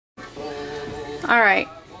Alright.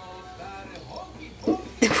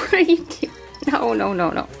 What are you doing? No, no, no,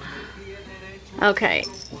 no. Okay.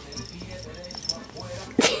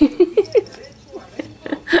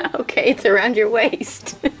 Okay, it's around your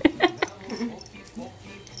waist.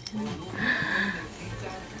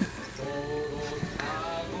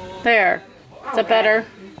 There. Is that better?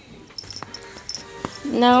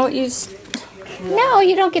 No, no,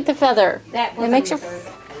 you don't get the feather. It makes your...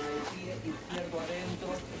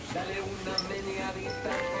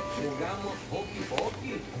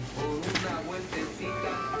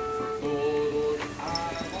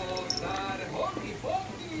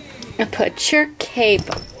 Put your cape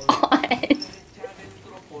on.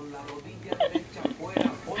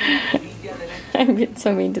 I'm getting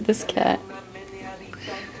so mean to this cat.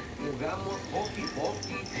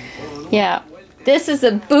 Yeah, this is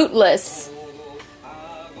a bootless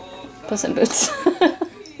Puss in Boots.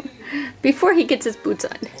 Before he gets his boots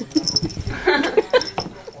on.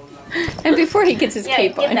 And before he gets his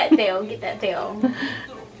cape on. Get that tail, get that tail.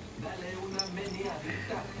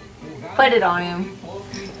 Put it on him.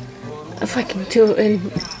 If I can do it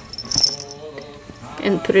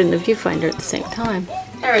and put it in the viewfinder at the same time.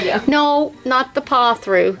 There we go. No, not the paw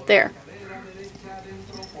through. There.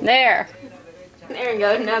 There. There we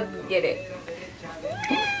go. Now get it.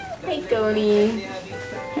 Hey, Tony.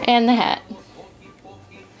 And the hat.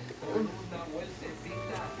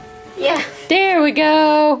 Yeah. There we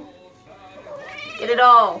go. Get it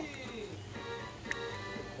all.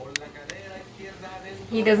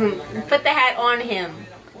 He doesn't put the hat on him.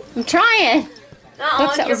 I'm trying.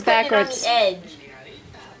 Oops, that was backwards. It on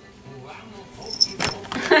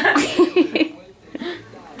the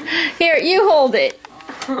edge. Here, you hold it.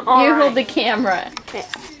 All you right. hold the camera.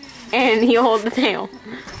 And you hold the tail.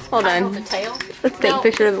 Hold on. Hold the tail? Let's take a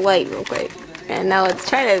picture of the light real quick. And now let's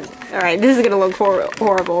try to... Alright, this is going to look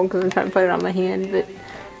horrible because I'm trying to put it on my hand, but...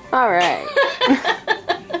 Alright.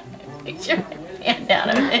 Get your hand out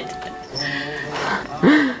of it.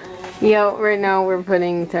 Yo, right now we're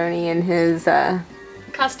putting Tony in his,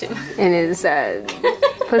 costume. In his,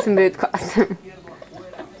 Puss in Boots costume.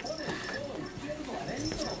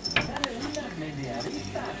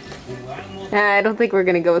 I don't think we're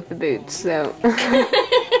gonna go with the boots, so...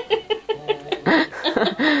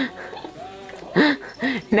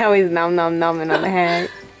 Now he's nom-nom-nomming on the hat.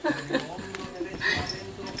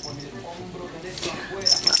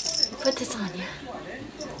 Put this on you.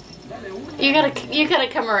 You gotta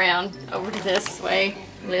come around over to this way,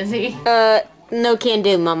 Lizzie. No can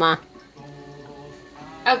do, Mama.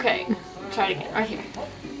 Okay, try it again, right here.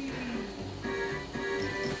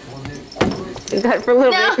 You got it for a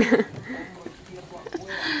little bit.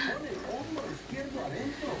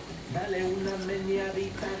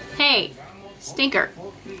 Hey, stinker.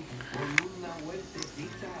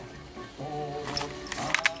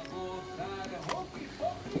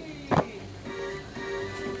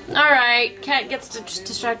 Alright, cat gets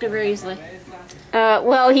distracted very easily.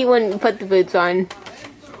 Well, he wouldn't put the boots on.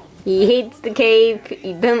 He hates the cape,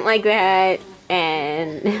 he doesn't like the hat,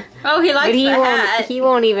 and... Oh, he likes the hat. He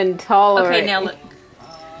won't even tolerate... Okay, now look.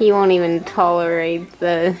 He won't even tolerate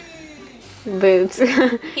the boots.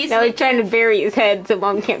 Now he's trying to bury his head so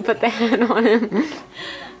Mom can't put the hat on him.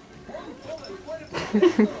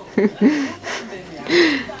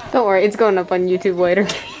 Don't worry, it's going up on YouTube later.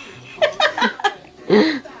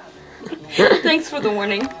 Thanks for the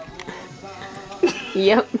warning.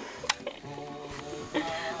 Yep.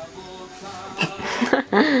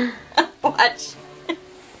 Watch.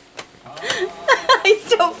 I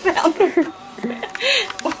still found her.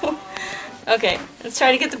 Okay, let's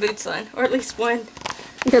try to get the boots on, or at least one.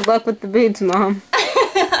 Good luck with the boots, Mom.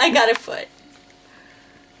 I got a foot.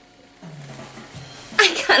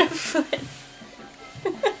 I got a foot.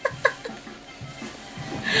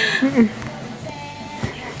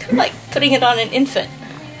 Like putting it on an infant.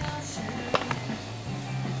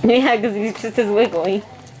 Yeah, because he's just as wiggly.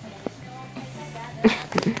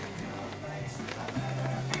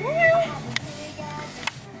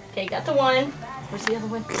 Okay, got the one. Where's the other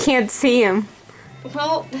one? Can't see him.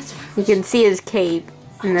 Well, that's... You can see his cape,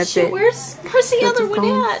 and that's it. Where's the other one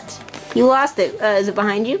at? You lost it. Is it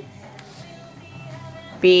behind you?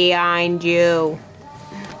 Behind you.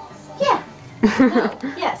 Yeah. No.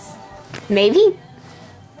 Yes. Maybe?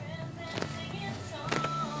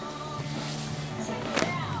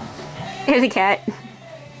 There's a cat.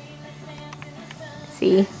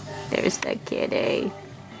 See? There's the kitty.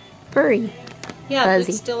 Furry. Yeah,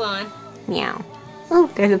 Fuzzy. it's still on. Meow. Oh,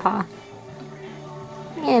 there's a paw.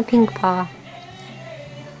 Yeah, pink paw.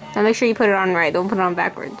 Now make sure you put it on right. Don't put it on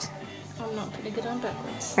backwards. I'm not putting it on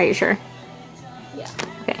backwards. Are you sure? Yeah.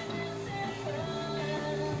 Okay.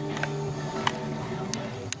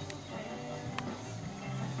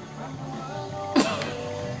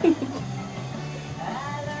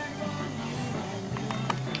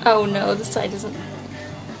 Oh no, this side isn't.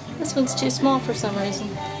 This one's too small for some reason.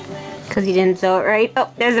 Because you didn't sew it right?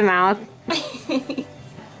 Oh, there's a mouth.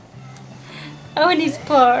 Oh, and he's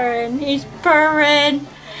purring. He's purring.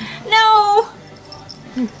 No!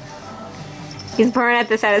 He's purring at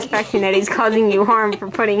the satisfaction that he's causing you harm for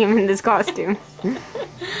putting him in this costume.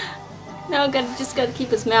 No, just gotta keep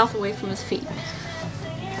his mouth away from his feet.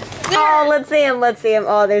 Oh, let's see him, let's see him.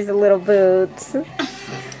 Oh, there's the little boots.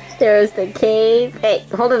 There's the cape. Hey,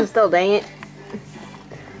 hold him still, dang it.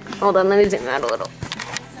 Hold on, let me zoom out a little.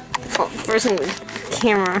 Oh, first thing with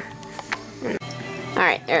camera.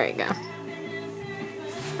 Alright, there we go.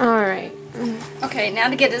 Alright. Okay, now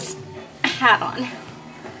to get his hat on.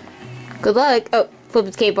 Good luck. Oh, flip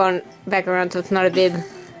his cape on back around so it's not a bib.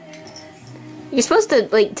 You're supposed to,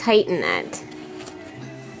 like, tighten that.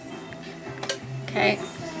 Okay.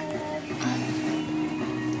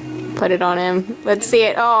 Put it on him. Let's see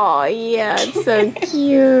it. Oh, yeah, it's so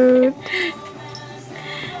cute.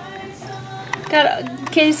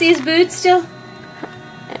 Can you see his boots still?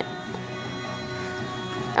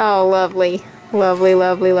 Oh, lovely. Lovely,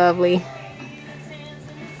 lovely, lovely.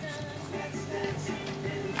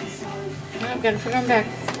 I've got to put him back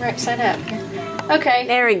right side up. Okay.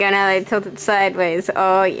 There we go. Now they tilted sideways.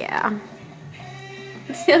 Oh, yeah.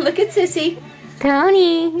 Look at Sissy.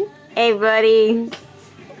 Tony. Hey, buddy.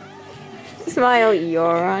 Smile.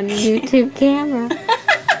 You're on YouTube camera.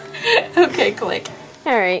 Okay, click.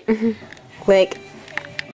 Alright. Click.